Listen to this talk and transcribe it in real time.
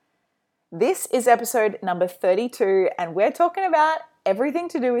This is episode number 32, and we're talking about everything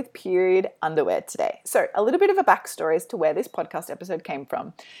to do with period underwear today. So, a little bit of a backstory as to where this podcast episode came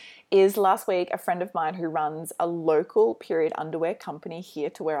from is last week, a friend of mine who runs a local period underwear company here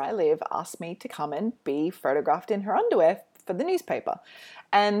to where I live asked me to come and be photographed in her underwear for the newspaper.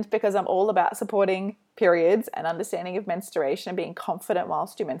 And because I'm all about supporting periods and understanding of menstruation and being confident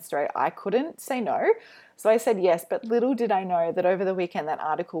whilst you menstruate, I couldn't say no. So I said yes, but little did I know that over the weekend that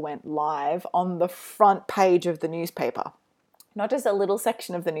article went live on the front page of the newspaper. Not just a little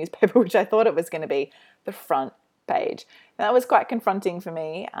section of the newspaper, which I thought it was going to be, the front page. And that was quite confronting for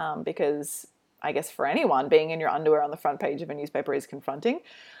me because I guess for anyone, being in your underwear on the front page of a newspaper is confronting.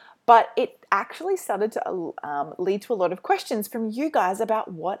 But it actually started to lead to a lot of questions from you guys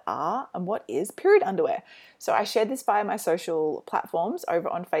about what are and what is period underwear. So I shared this via my social platforms over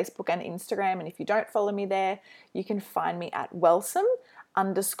on Facebook and Instagram. And if you don't follow me there, you can find me at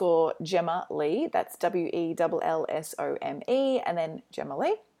Wellsome_Gemma Lee. That's WELLSOME and then Gemma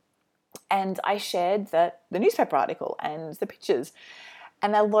Lee. And I shared the newspaper article and the pictures.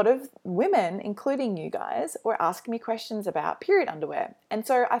 And a lot of women, including you guys, were asking me questions about period underwear. And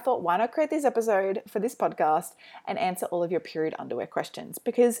so I thought, why not create this episode for this podcast and answer all of your period underwear questions?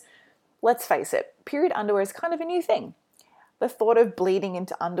 Because let's face it, period underwear is kind of a new thing. The thought of bleeding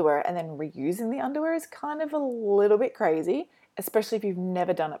into underwear and then reusing the underwear is kind of a little bit crazy, especially if you've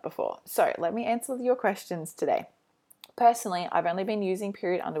never done it before. So let me answer your questions today. Personally, I've only been using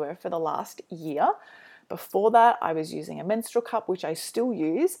period underwear for the last year. Before that, I was using a menstrual cup, which I still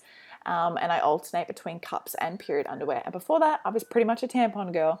use, and I alternate between cups and period underwear. And before that, I was pretty much a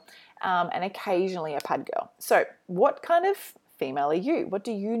tampon girl and occasionally a pad girl. So what kind of female are you? What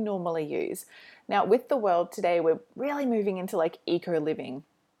do you normally use? Now, with the world today, we're really moving into like eco living.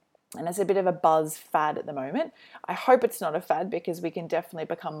 And it's a bit of a buzz fad at the moment. I hope it's not a fad because we can definitely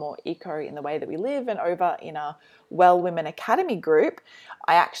become more eco in the way that we live. And over in our Well Women Academy group,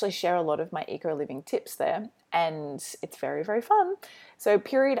 I actually share a lot of my eco living tips there. And it's very, very fun. So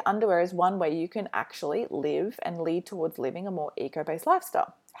period underwear is one way you can actually live and lead towards living a more eco-based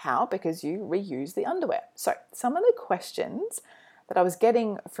lifestyle. How? Because you reuse the underwear. So some of the questions that I was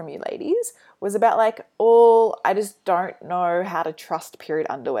getting from you ladies was about I just don't know how to trust period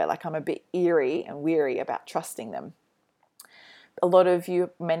underwear. Like I'm a bit eerie and weary about trusting them. A lot of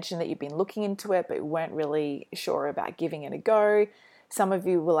you mentioned that you've been looking into it, but weren't really sure about giving it a go. Some of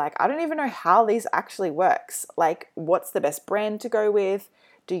you were like, I don't even know how these actually works. Like, what's the best brand to go with?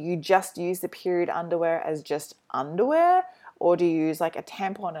 Do you just use the period underwear as just underwear? Or do you use like a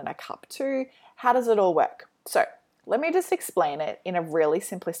tampon and a cup too? How does it all work? So let me just explain it in a really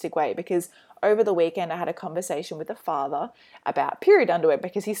simplistic way because over the weekend I had a conversation with a father about period underwear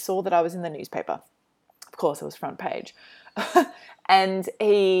because he saw that I was in the newspaper. Of course, it was front page. And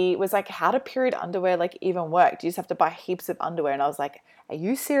he was like, how do period underwear even work? Do you just have to buy heaps of underwear? And I was like, are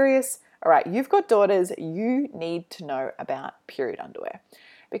you serious? All right, you've got daughters. You need to know about period underwear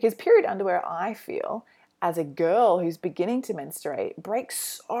because period underwear, I feel, as a girl who's beginning to menstruate,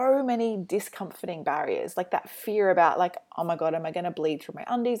 breaks so many discomforting barriers, like that fear about oh my God, am I going to bleed through my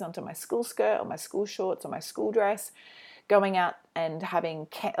undies onto my school skirt or my school shorts or my school dress? Going out and having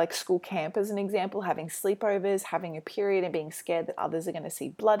school camp as an example, having sleepovers, having a period and being scared that others are going to see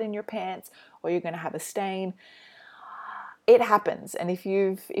blood in your pants or you're going to have a stain. It happens. And if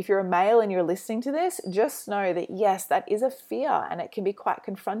you're a male and you're listening to this, just know that yes, that is a fear and it can be quite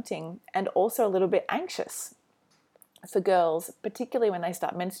confronting and also a little bit anxious for girls, particularly when they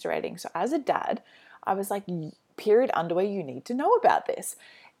start menstruating. So as a dad, I was like, period underwear, you need to know about this.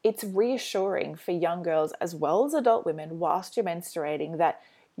 It's reassuring for young girls as well as adult women whilst you're menstruating that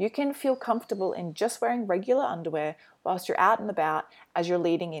you can feel comfortable in just wearing regular underwear whilst you're out and about as you're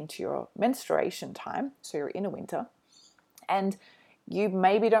leading into your menstruation time, so you're in a winter. And you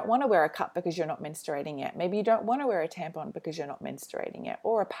maybe don't want to wear a cup because you're not menstruating yet. Maybe you don't want to wear a tampon because you're not menstruating yet,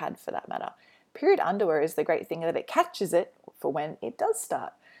 or a pad for that matter. Period underwear is the great thing that it catches it for when it does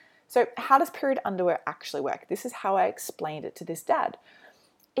start. So how does period underwear actually work? This is how I explained it to this dad.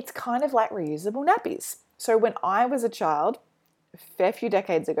 It's kind of like reusable nappies. So when I was a child, a fair few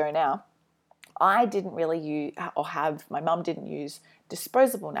decades ago now, I didn't really use my mum didn't use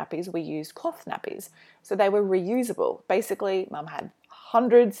disposable nappies. We used cloth nappies. So they were reusable. Basically, mum had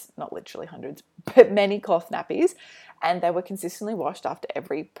hundreds, not literally hundreds, but many cloth nappies, and they were consistently washed after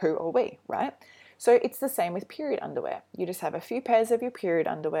every poo or wee, right? So it's the same with period underwear. You just have a few pairs of your period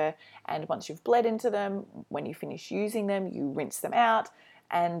underwear, and once you've bled into them, when you finish using them, you rinse them out,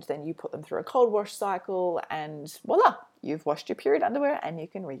 and then you put them through a cold wash cycle, and voila, you've washed your period underwear and you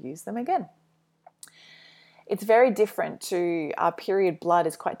can reuse them again. It's very different to our period blood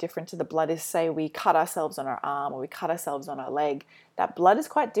is quite different to the blood is, say, we cut ourselves on our arm or we cut ourselves on our leg. That blood is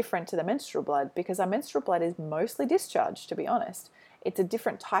quite different to the menstrual blood because our menstrual blood is mostly discharge, to be honest. It's a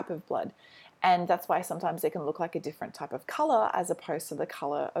different type of blood. And that's why sometimes it can look like a different type of color as opposed to the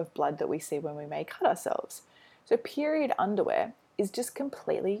color of blood that we see when we may cut ourselves. So period underwear is just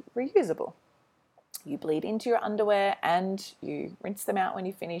completely reusable. You bleed into your underwear and you rinse them out when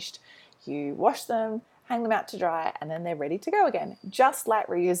you're finished. You wash them, hang them out to dry, and then they're ready to go again, just like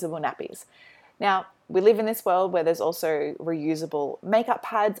reusable nappies. Now, we live in this world where there's also reusable makeup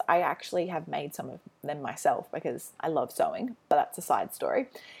pads. I actually have made some of them myself because I love sewing, but that's a side story.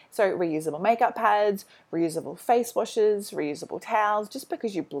 So reusable makeup pads, reusable face washes, reusable towels. Just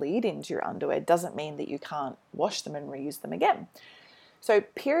because you bleed into your underwear doesn't mean that you can't wash them and reuse them again. So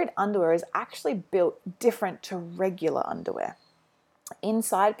period underwear is actually built different to regular underwear.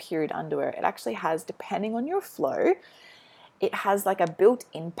 Inside period underwear, it actually has, depending on your flow, it has like a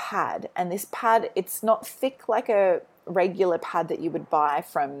built-in pad. And this pad, it's not thick like a regular pad that you would buy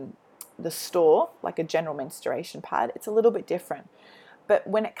from the store, like a general menstruation pad. It's a little bit different. But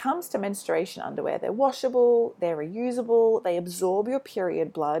when it comes to menstruation underwear, they're washable, they're reusable, they absorb your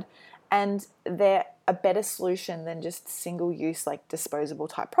period blood, and they're a better solution than just single-use like disposable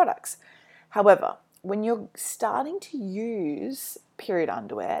type products. However, when you're starting to use period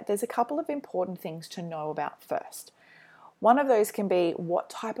underwear, there's a couple of important things to know about first. One of those can be, what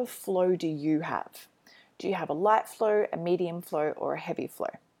type of flow do you have? Do you have a light flow, a medium flow, or a heavy flow?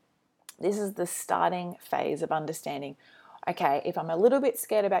 This is the starting phase of understanding, okay, if I'm a little bit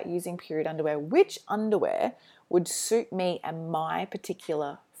scared about using period underwear, which underwear would suit me and my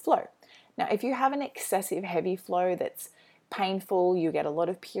particular flow? Now, if you have an excessive heavy flow that's painful, you get a lot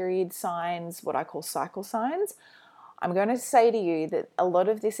of period signs, what I call cycle signs, I'm going to say to you that a lot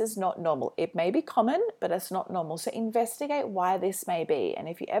of this is not normal. It may be common, but it's not normal. So investigate why this may be. And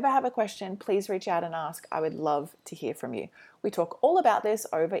if you ever have a question, please reach out and ask. I would love to hear from you. We talk all about this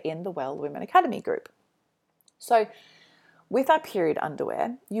over in the Well Women Academy group. So with our period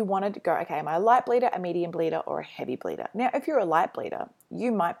underwear, you wanted to go, okay, am I a light bleeder, a medium bleeder, or a heavy bleeder? Now, if you're a light bleeder,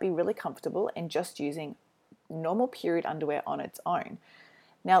 you might be really comfortable in just using normal period underwear on its own.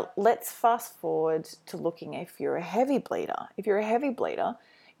 Now, let's fast forward to looking if you're a heavy bleeder. If you're a heavy bleeder,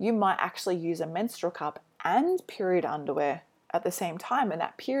 you might actually use a menstrual cup and period underwear at the same time. And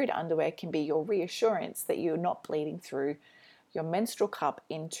that period underwear can be your reassurance that you're not bleeding through your menstrual cup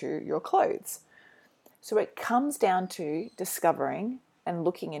into your clothes. So it comes down to discovering and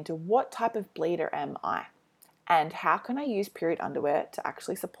looking into what type of bleeder am I? And how can I use period underwear to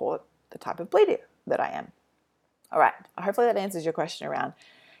actually support the type of bleeder that I am? All right, hopefully that answers your question around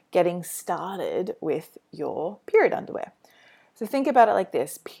getting started with your period underwear. So think about it like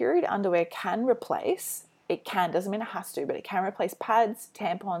this. Period underwear can replace, doesn't mean it has to, but it can replace pads,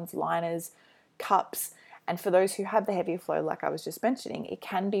 tampons, liners, cups. And for those who have the heavier flow, like I was just mentioning, it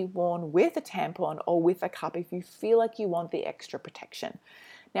can be worn with a tampon or with a cup if you feel like you want the extra protection.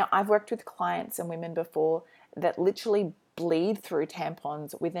 Now, I've worked with clients and women before that literally bleed through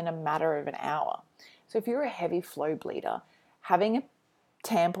tampons within a matter of an hour. So if you're a heavy flow bleeder, having a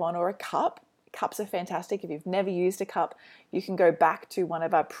tampon or a cup, cups are fantastic. If you've never used a cup, you can go back to one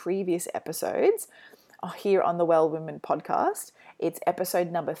of our previous episodes here on the Well Women podcast. It's episode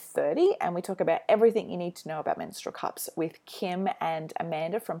number 30, and we talk about everything you need to know about menstrual cups with Kim and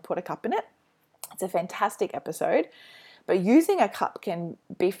Amanda from Put a Cup in It. It's a fantastic episode. But using a cup can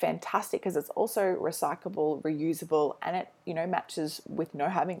be fantastic because it's also recyclable, reusable, and it matches with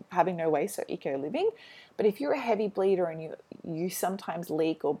having no waste, so eco living. But if you're a heavy bleeder and you sometimes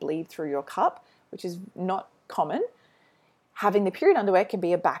leak or bleed through your cup, which is not common, having the period underwear can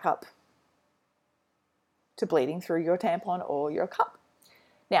be a backup to bleeding through your tampon or your cup.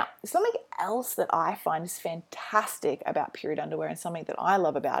 Now, something else that I find is fantastic about period underwear and something that I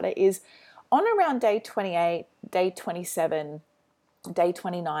love about it is on around day 28, day 27, day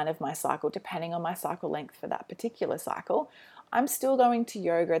 29 of my cycle, depending on my cycle length for that particular cycle, I'm still going to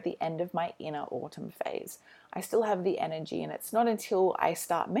yoga at the end of my inner autumn phase. I still have the energy, and it's not until I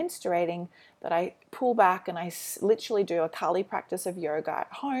start menstruating that I pull back and I literally do a Kali practice of yoga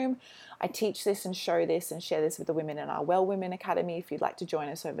at home. I teach this and show this and share this with the women in our Well Women Academy if you'd like to join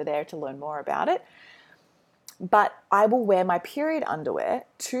us over there to learn more about it. But I will wear my period underwear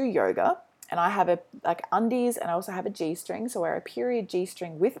to yoga. And I have undies, and I also have a G-string. So I wear a period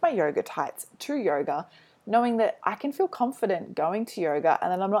G-string with my yoga tights to yoga, knowing that I can feel confident going to yoga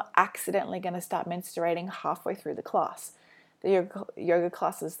and that I'm not accidentally going to start menstruating halfway through the class. The yoga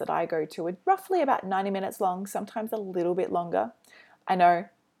classes that I go to are roughly about 90 minutes long, sometimes a little bit longer. I know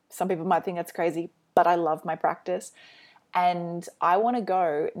some people might think that's crazy. but I love my practice. And I want to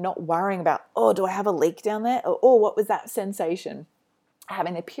go not worrying about, oh, do I have a leak down there? Or, oh, what was that sensation?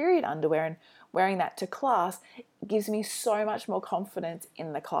 Having the period underwear and wearing that to class gives me so much more confidence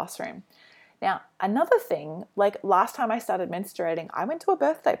in the classroom. Now, another thing, like last time I started menstruating, I went to a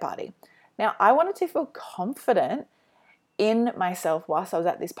birthday party. Now, I wanted to feel confident in myself whilst I was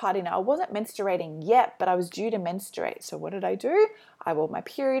at this party. Now, I wasn't menstruating yet, but I was due to menstruate. So what did I do? I wore my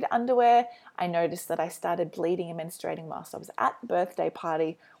period underwear. I noticed that I started bleeding and menstruating whilst I was at the birthday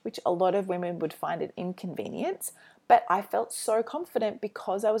party, which a lot of women would find an inconvenience. But I felt so confident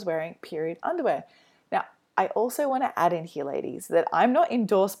because I was wearing period underwear. Now, I also want to add in here, ladies, that I'm not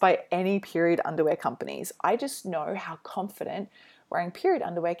endorsed by any period underwear companies. I just know how confident wearing period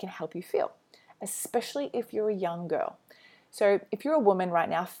underwear can help you feel, especially if you're a young girl. So if you're a woman right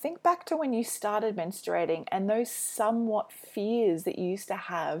now, think back to when you started menstruating and those somewhat fears that you used to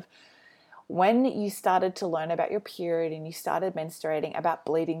have when you started to learn about your period and you started menstruating, about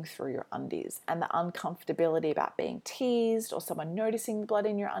bleeding through your undies and the uncomfortability about being teased or someone noticing the blood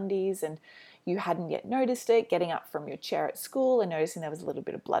in your undies and you hadn't yet noticed it, getting up from your chair at school and noticing there was a little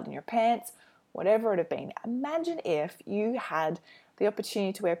bit of blood in your pants, whatever it had been. Imagine if you had the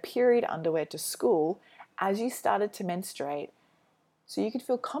opportunity to wear period underwear to school as you started to menstruate, so you could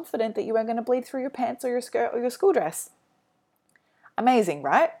feel confident that you weren't going to bleed through your pants or your skirt or your school dress. Amazing,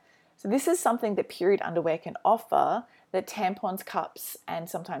 right? So this is something that period underwear can offer that tampons, cups, and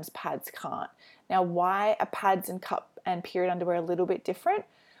sometimes pads can't. Now, why are pads and cup and period underwear a little bit different?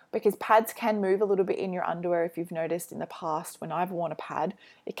 Because pads can move a little bit in your underwear. If you've noticed in the past when I've worn a pad,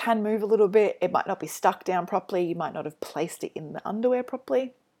 it can move a little bit. It might not be stuck down properly. You might not have placed it in the underwear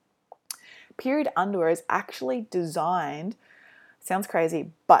properly. Period underwear is actually designed, sounds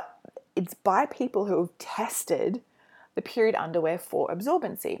crazy, but it's by people who have tested the period underwear for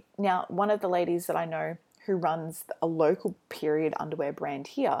absorbency. Now, one of the ladies that I know who runs a local period underwear brand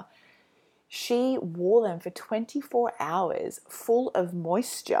here, she wore them for 24 hours full of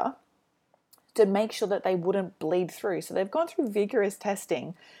moisture to make sure that they wouldn't bleed through. So they've gone through vigorous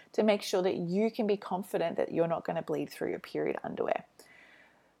testing to make sure that you can be confident that you're not going to bleed through your period underwear.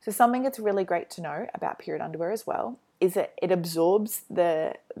 So something that's really great to know about period underwear as well is that it absorbs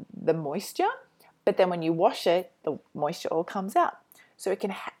the moisture, but then when you wash it, the moisture all comes out. So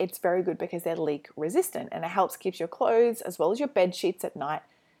it's very good because they're leak resistant and it helps keep your clothes as well as your bed sheets at night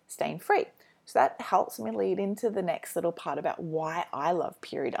stain free. So that helps me lead into the next little part about why I love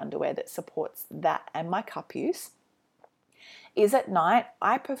period underwear that supports that and my cup use. Is at night,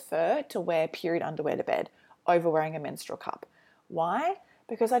 I prefer to wear period underwear to bed over wearing a menstrual cup. Why?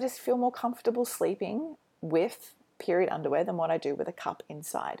 Because I just feel more comfortable sleeping with period underwear than what I do with a cup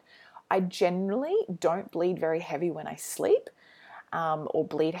inside. I generally don't bleed very heavy when I sleep, or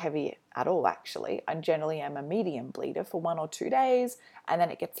bleed heavy at all actually. I generally am a medium bleeder for 1 or 2 days, and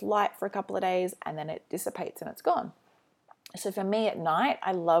then it gets light for a couple of days, and then it dissipates and it's gone. So for me at night,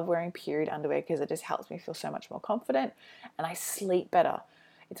 I love wearing period underwear because it just helps me feel so much more confident and I sleep better.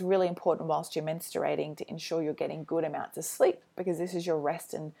 It's really important whilst you're menstruating to ensure you're getting good amounts of sleep because this is your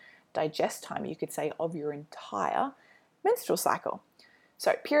rest and digest time, you could say, of your entire menstrual cycle.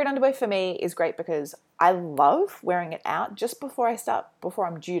 So period underwear for me is great because I love wearing it out just before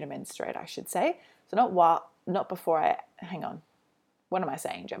I'm due to menstruate, I should say. So not before hang on. What am I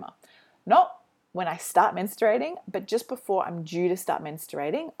saying, Gemma? Not when I start menstruating, but just before I'm due to start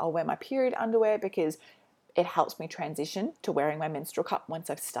menstruating, I'll wear my period underwear because it helps me transition to wearing my menstrual cup once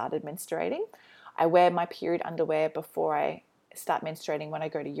I've started menstruating. I wear my period underwear before I start menstruating when I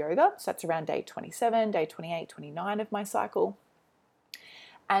go to yoga. So that's around day 27, day 28, 29 of my cycle.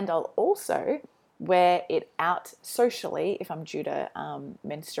 And I'll also wear it out socially if I'm due to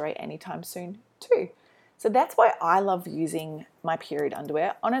menstruate anytime soon too. So that's why I love using my period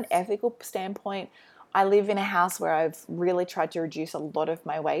underwear. On an ethical standpoint, I live in a house where I've really tried to reduce a lot of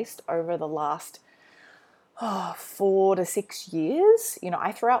my waste over the last 4 to 6 years.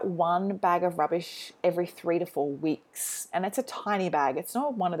 I throw out one bag of rubbish every 3 to 4 weeks, and it's a tiny bag. It's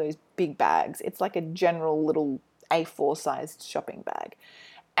not one of those big bags. It's like a general little A4 sized shopping bag.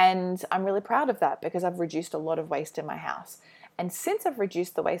 And I'm really proud of that because I've reduced a lot of waste in my house. And since I've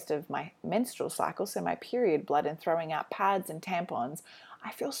reduced the waste of my menstrual cycle, so my period blood, and throwing out pads and tampons,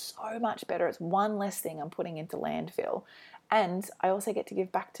 I feel so much better. It's one less thing I'm putting into landfill. And I also get to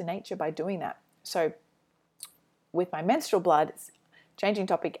give back to nature by doing that. So with my menstrual blood, changing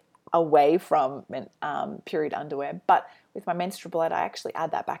topic away from period underwear, but with my menstrual blood, I actually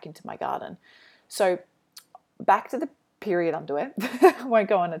add that back into my garden. So back to the period underwear. I won't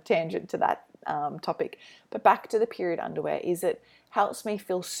go on a tangent to that topic. But back to the period underwear, is it helps me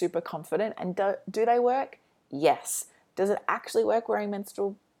feel super confident. And do they work? Yes. Does it actually work wearing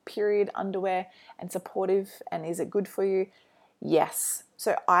menstrual period underwear and supportive, and is it good for you? Yes.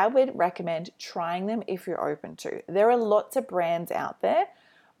 So I would recommend trying them if you're open to. There are lots of brands out there.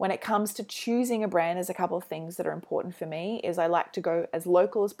 When it comes to choosing a brand, there's a couple of things that are important for me. Is I like to go as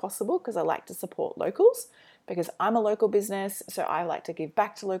local as possible because I like to support locals, because I'm a local business, so I like to give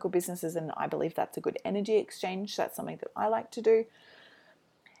back to local businesses, and I believe that's a good energy exchange. That's something that I like to do.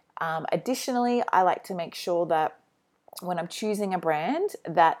 Additionally, I like to make sure that when I'm choosing a brand,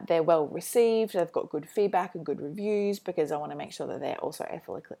 that they're well received, they've got good feedback and good reviews, because I want to make sure that they're also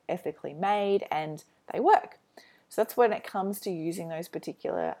ethically made and they work. So that's when it comes to using those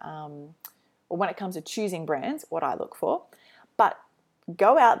particular, or when it comes to choosing brands, what I look for. But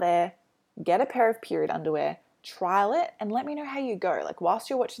go out there, get a pair of period underwear, trial it, and let me know how you go. Like, whilst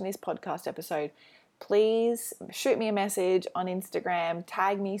you're watching this podcast episode, please shoot me a message on Instagram,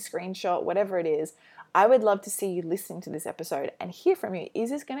 tag me, screenshot, whatever it is. I would love to see you listening to this episode and hear from you. Is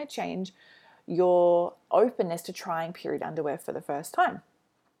this going to change your openness to trying period underwear for the first time?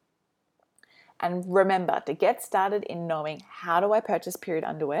 And remember, to get started in knowing how do I purchase period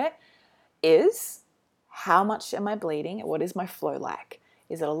underwear is how much am I bleeding? What is my flow like?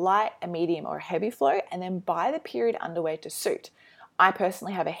 Is it a light, a medium, or a heavy flow? And then buy the period underwear to suit. I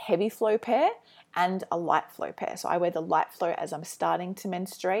personally have a heavy flow pair and a light flow pair. So I wear the light flow as I'm starting to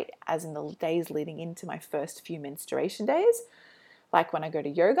menstruate, as in the days leading into my first few menstruation days. Like when I go to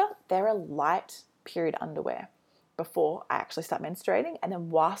yoga, they're a light period underwear before I actually start menstruating. And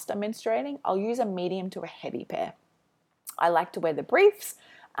then whilst I'm menstruating, I'll use a medium to a heavy pair. I like to wear the briefs.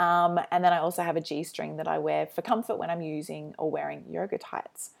 And then I also have a G-string that I wear for comfort when I'm using or wearing yoga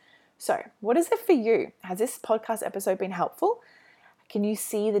tights. So what is it for you? Has this podcast episode been helpful? Can you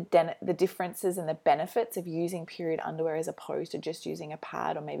see the differences and the benefits of using period underwear as opposed to just using a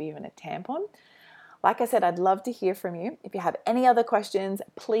pad or maybe even a tampon? Like I said, I'd love to hear from you. If you have any other questions,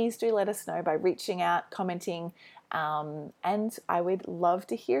 please do let us know by reaching out, commenting, and I would love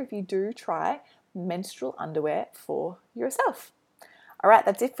to hear if you do try menstrual underwear for yourself. All right,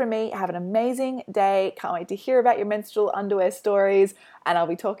 that's it from me. Have an amazing day. Can't wait to hear about your menstrual underwear stories, and I'll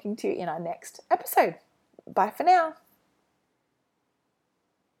be talking to you in our next episode. Bye for now.